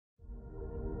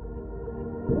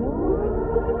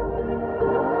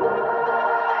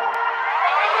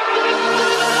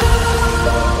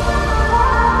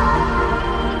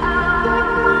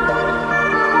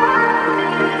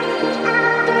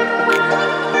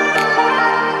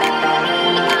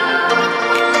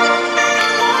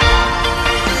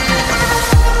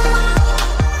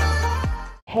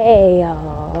Hey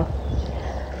y'all.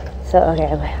 So okay,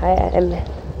 I'm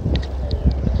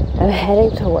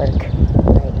heading to work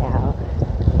right now,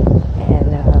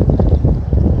 and I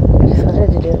just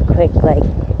wanted to do a quick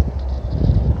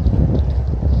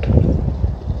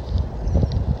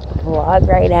vlog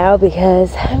right now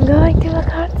because I'm going to a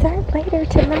concert later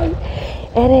tonight,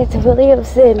 and it's William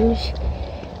Singe,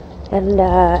 and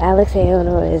Alex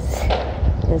Aono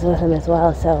is with him as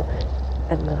well. So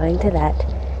I'm going to that.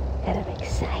 And I'm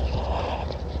excited.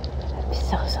 I'm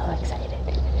so excited.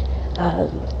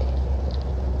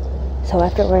 So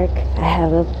after work, I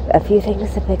have a few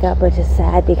things to pick up, which is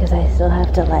sad because I still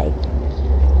have to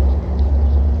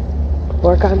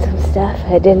work on some stuff.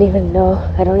 I don't even know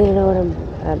what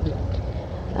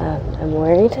I'm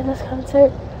wearing to this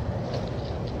concert,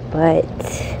 but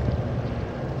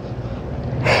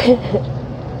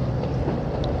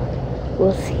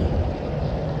we'll see.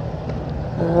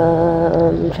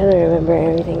 I'm trying to remember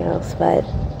everything else, but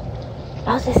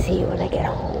I'll just see you when I get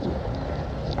home.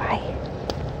 Bye.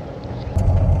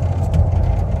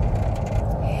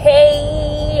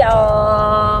 Hey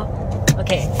y'all.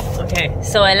 Okay,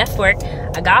 so I left work,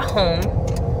 I got home,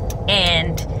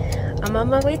 and I'm on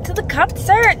my way to the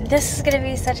concert. This is gonna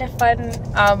be such a fun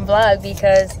vlog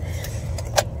because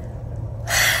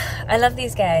I love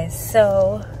these guys.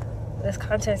 So this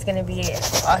concert is gonna be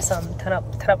awesome. Turn up.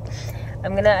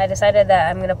 I decided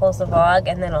that I'm gonna post a vlog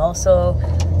and then also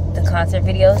the concert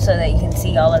video so that you can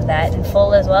see all of that in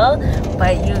full as well.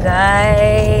 But you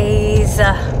guys,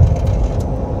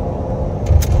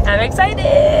 I'm excited.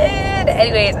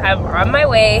 Anyways, I'm on my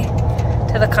way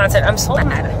to the concert. I'm so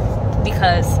mad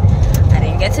because I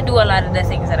didn't get to do a lot of the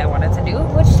things that I wanted to do,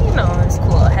 which, you know, is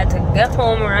cool. I had to get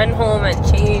home, run home, and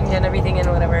change and everything and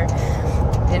whatever.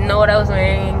 Didn't know what I was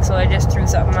wearing, so I just threw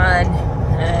something on,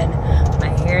 and my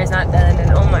hair is not done,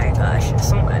 and oh my gosh,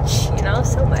 so much, you know,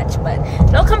 so much. But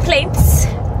no complaints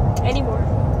anymore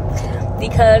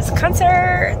because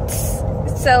concerts.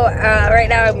 So right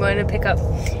now I'm going to pick up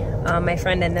my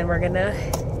friend, and then we're gonna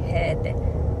head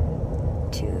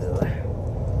to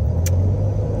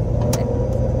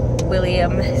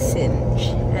William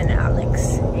Singe and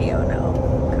Alex Aono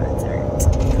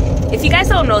concert. If you guys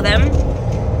don't know them,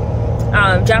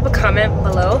 drop a comment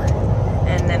below,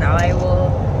 and then I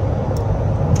will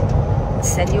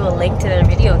send you a link to their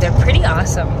video. They're pretty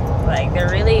awesome. Like, they're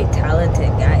really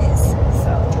talented guys.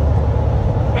 So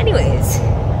anyways,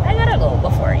 I gotta go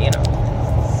before, you know.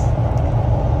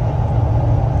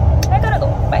 I gotta go.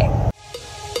 Bye.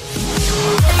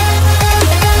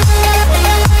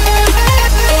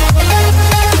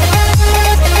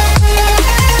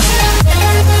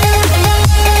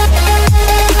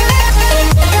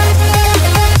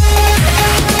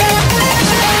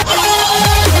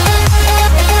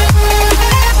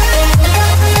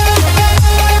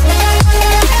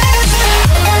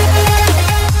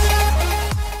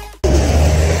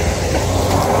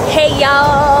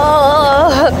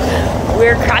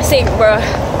 We're crossing, bro.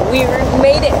 We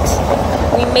made it.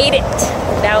 We made it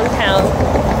downtown,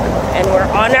 and we're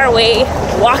on our way,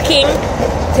 walking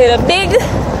to the big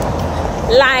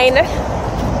line.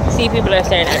 See, people are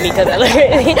staring at me because I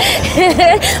literally.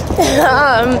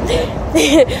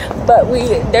 But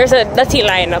there's a nutty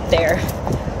line up there,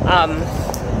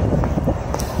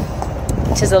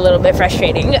 which is a little bit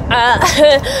frustrating.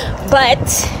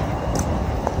 But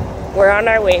we're on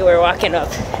our way. We're walking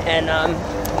up, and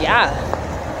yeah.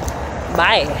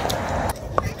 Bye.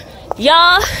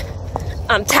 Y'all,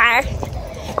 I'm tired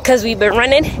because we've been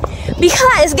running.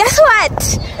 Because guess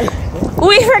what?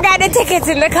 We forgot the tickets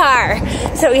in the car.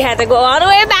 So we had to go all the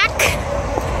way back.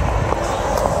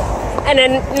 And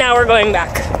then now we're going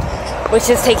back, which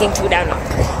is taking too damn long.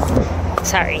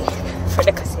 Sorry for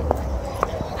the cussing.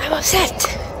 I'm upset.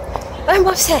 I'm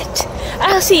upset.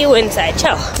 I'll see you inside.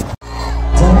 Ciao.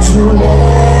 Don't you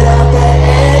let out that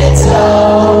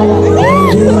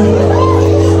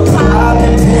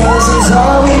popping pills is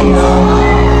all we know.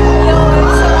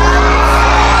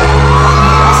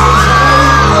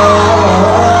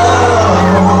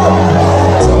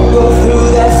 Don't go through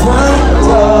that front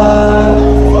door.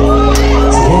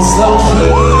 It's low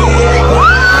key.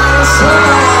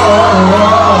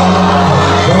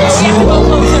 Don't you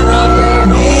open up that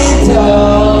window.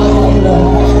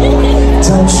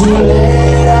 Don't you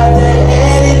let out that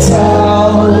edit.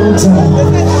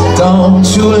 Don't Don't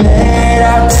you let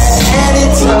out that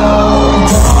antidote.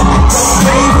 Don't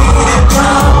break me to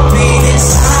come be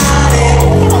decided.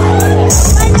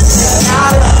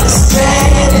 Not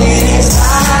understanding is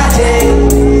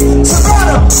hiding.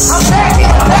 Toronto, I'm back in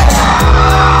the back.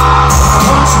 I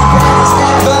want you back as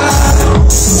never.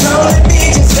 Don't let me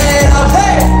just let up.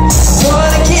 Hey,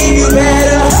 wanna keep you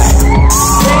better.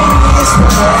 Maybe it's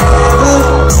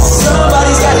forever.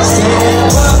 Somebody's gotta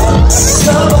stand up.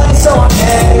 Somebody so I'm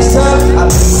next up. I've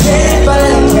been dead by the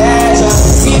cash up.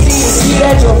 Easy to see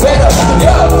that you're better.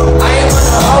 Yo, I ain't on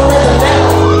the whole rhythm now.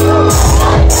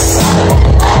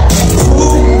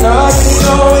 Ooh, no, you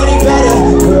know any better.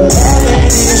 Girl, that man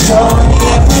didn't show me.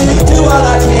 I'm gonna do all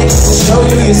I can just to show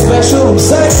you you're special. I'm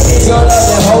certain it's your love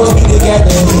that holds me together.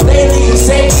 Lately you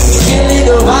say you be feeling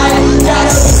the vibe.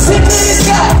 Gotta be sick to this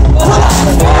guy.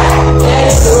 That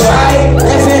is the right.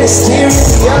 Left hand is steering,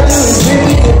 the other is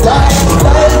dripping the dive.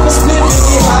 Light up a split, you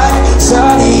get high.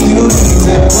 Sorry, you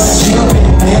deserve what you've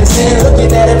been missing.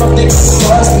 Looking at it from the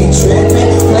must be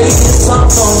tripping. Play this song,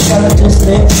 don't try to just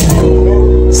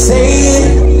listen. Say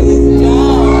it.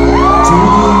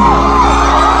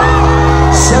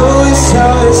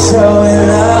 Show it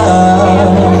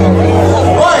love.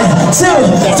 1, 2,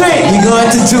 3. You're going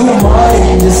to do more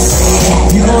than the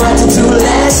same. You're going to do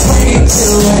less when you do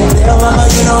it. Tell mama,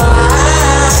 you know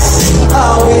I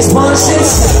always want you to.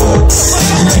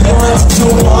 You're going to do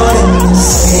more than the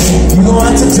same. You're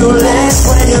going to do less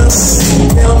when you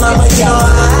tell mama, you know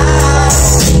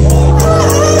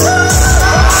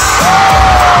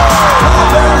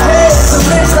some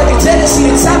lips like a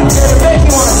Genesee, the top of the make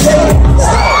you wanna take it.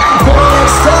 Going like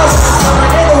stars, I'm a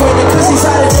nigga with it, cause he's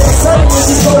hotter than the sun when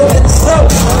she's colder than the snow.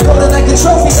 Colder like the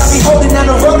trophies, I be holding down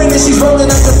the road and then she's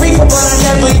rolling up the reefer, but I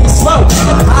never even smoke.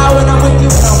 High when I'm with you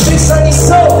and I'm fixed on these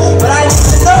soul, but I need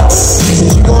to know.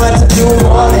 You're going to do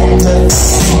more than that.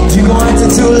 You're going to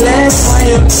do less when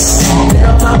you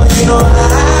tell mama, you know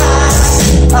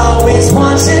I always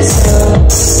want you to.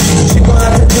 You're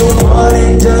going to do more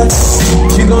than that.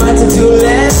 You're going to do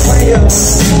less when you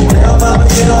tell mama,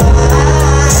 you know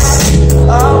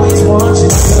I always want you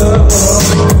to.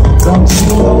 Don't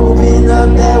you open up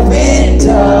that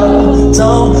window.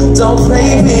 Don't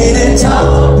play with it.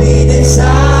 Don't be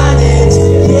decided.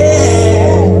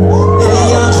 Yeah, let a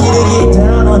young kid get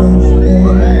down on it.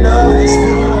 No, it's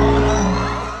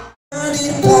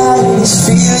surrounded by these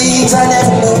feelings I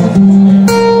never knew.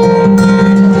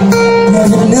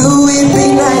 Never knew it'd be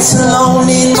nice alone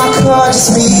in my car, just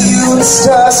me, you, and the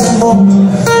stars and moon.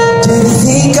 Didn't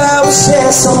think I would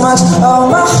share so much of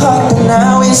my heart, but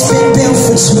now it's been built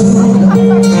for two.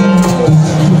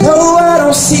 No, I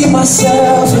don't see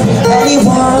myself in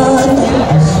anyone,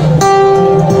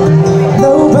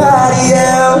 nobody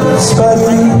else but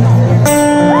you.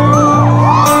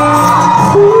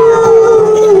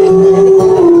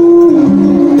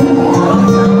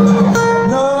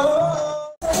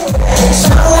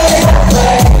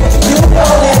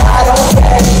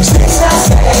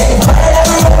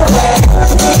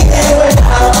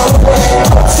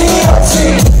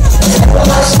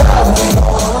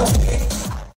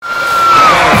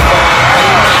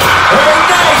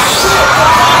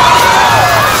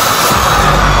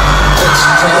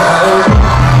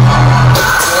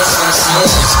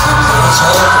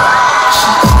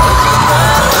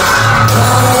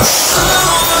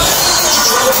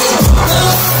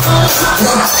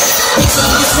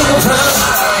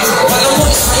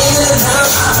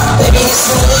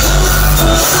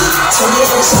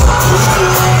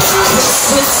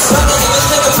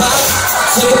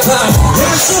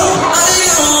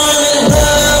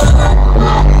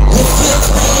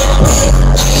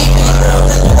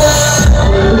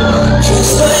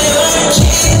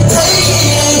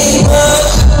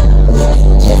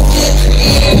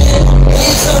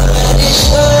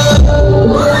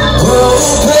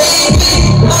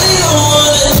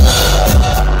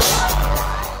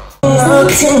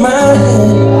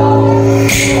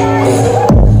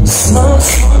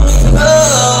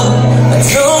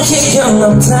 No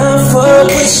time for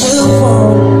what you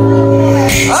want.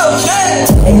 Okay.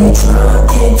 Ain't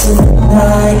drunk into the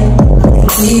night.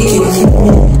 Keep it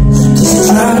just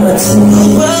try not to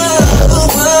move.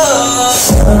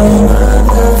 Someone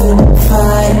loving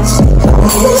fights.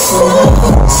 It's a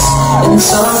and it's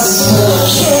all the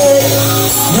shit.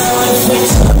 Now it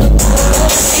fits.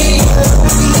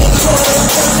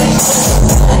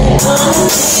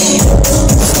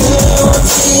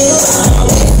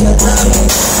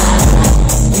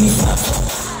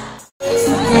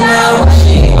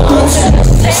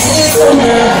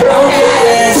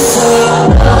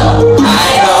 I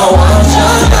don't want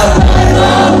your love.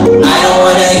 I don't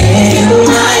wanna hear you.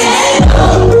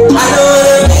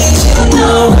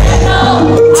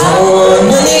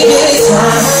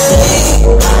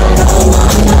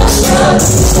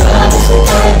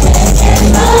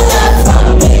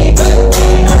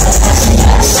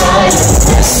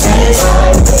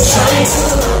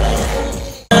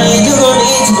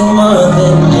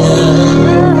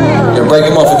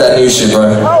 shit, bro.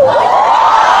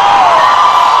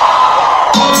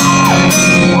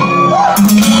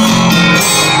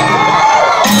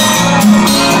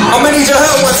 I'm gonna need your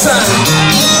help one time.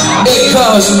 It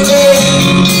goes, everybody,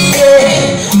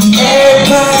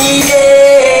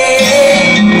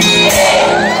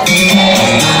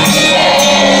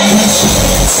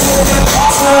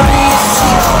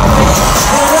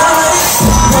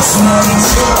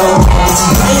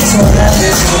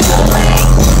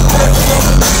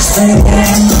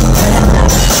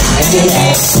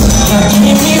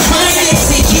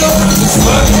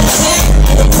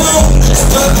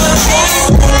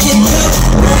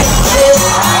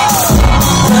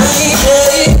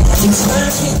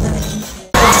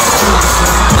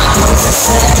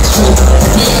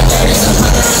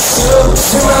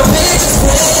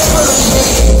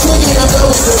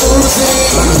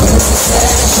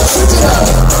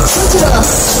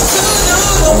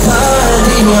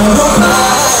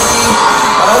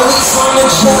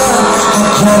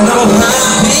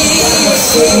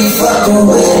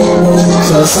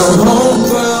 cause I'm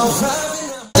homegrown.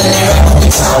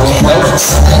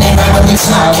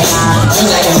 You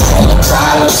like a whole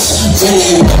problems.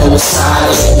 Really, you know what's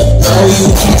solid. No, you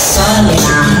can't sign me. You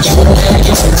don't have to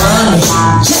get to me.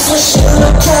 Just wish you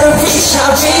would gotta reach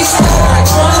out, reach out.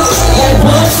 Like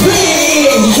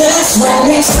 1-3. That's when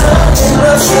they start in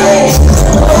my face.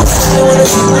 One time I wanna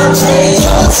see my place.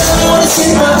 One time I wanna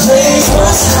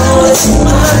see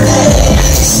my place.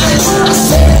 One time I wanna see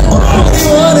my place. I said, you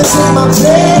wanna see my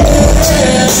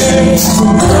place. I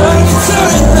can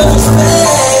turn it up a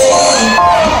space.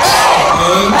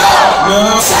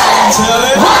 Tell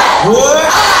it what?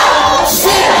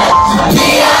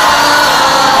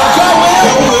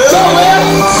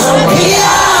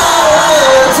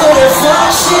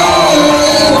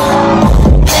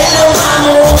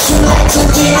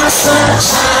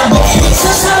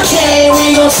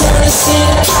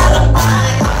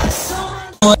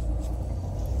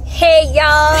 Hey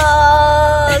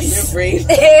y'all!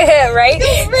 Right?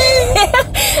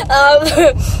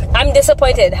 I'm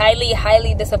disappointed,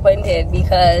 highly disappointed,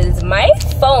 because my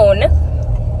phone,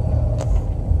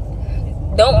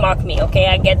 don't mock me, okay?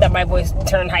 I get that my voice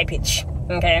turned high pitch,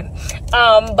 okay?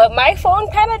 But my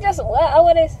phone kind of just,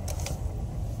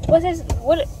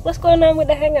 what's going on with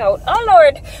the Hangout? Oh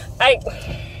Lord,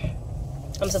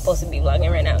 I'm supposed to be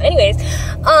vlogging right now. Anyways,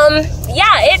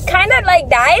 yeah, it kind of like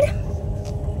died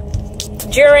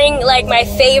during like my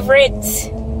favorite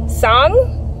song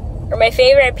or my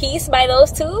favorite piece by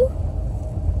those two.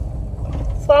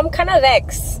 So I'm kind of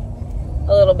vexed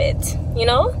a little bit, you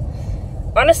know?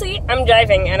 Honestly, I'm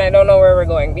driving and I don't know where we're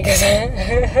going because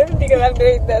because I'm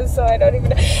doing this, so I don't even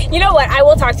know. You know what? I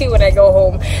will talk to you when I go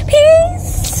home.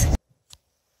 Peace!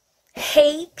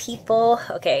 Hey people.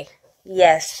 Okay,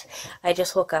 yes, I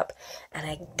just woke up and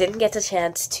I didn't get a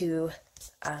chance to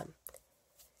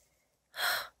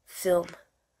film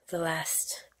the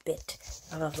last bit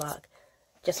of a vlog.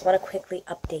 Just want to quickly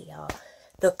update y'all.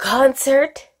 The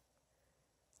concert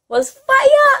was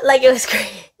fire! Like, it was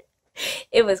great.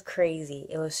 It was crazy.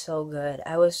 It was so good.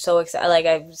 I was so excited. Like,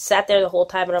 I sat there the whole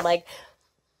time and I'm like,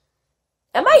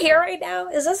 am I here right now?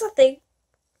 Is this a thing?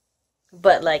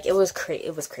 But like, it was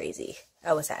crazy.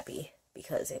 I was happy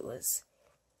because it was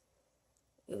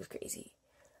crazy.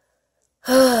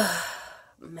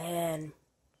 Man.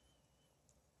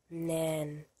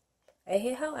 I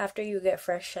hate how after you get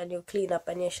fresh and you clean up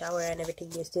and you shower and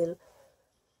everything,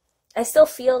 I still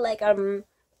feel like I'm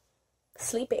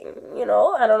sleeping, you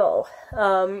know? I don't know.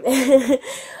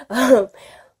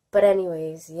 But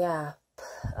anyways, yeah.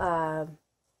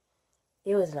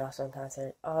 It was an awesome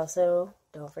concert. Also,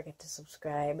 don't forget to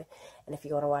subscribe. And if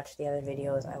you want to watch the other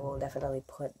videos, I will definitely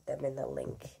put them in the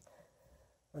link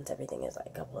once everything is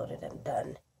like uploaded and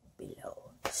done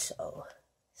below. So,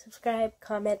 subscribe,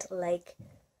 comment, like.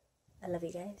 I love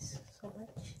you guys so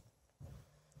much.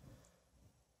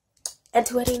 And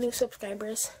to any new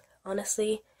subscribers,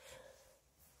 honestly,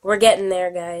 we're getting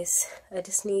there, guys. I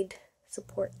just need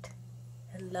support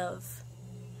and love.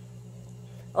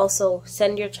 Also,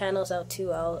 send your channels out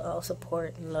too. I'll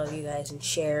support and love you guys and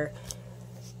share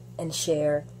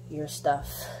your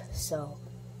stuff. So,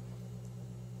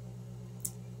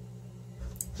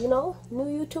 you know,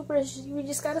 new YouTubers, we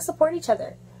just gotta support each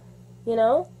other, you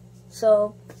know?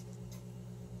 So,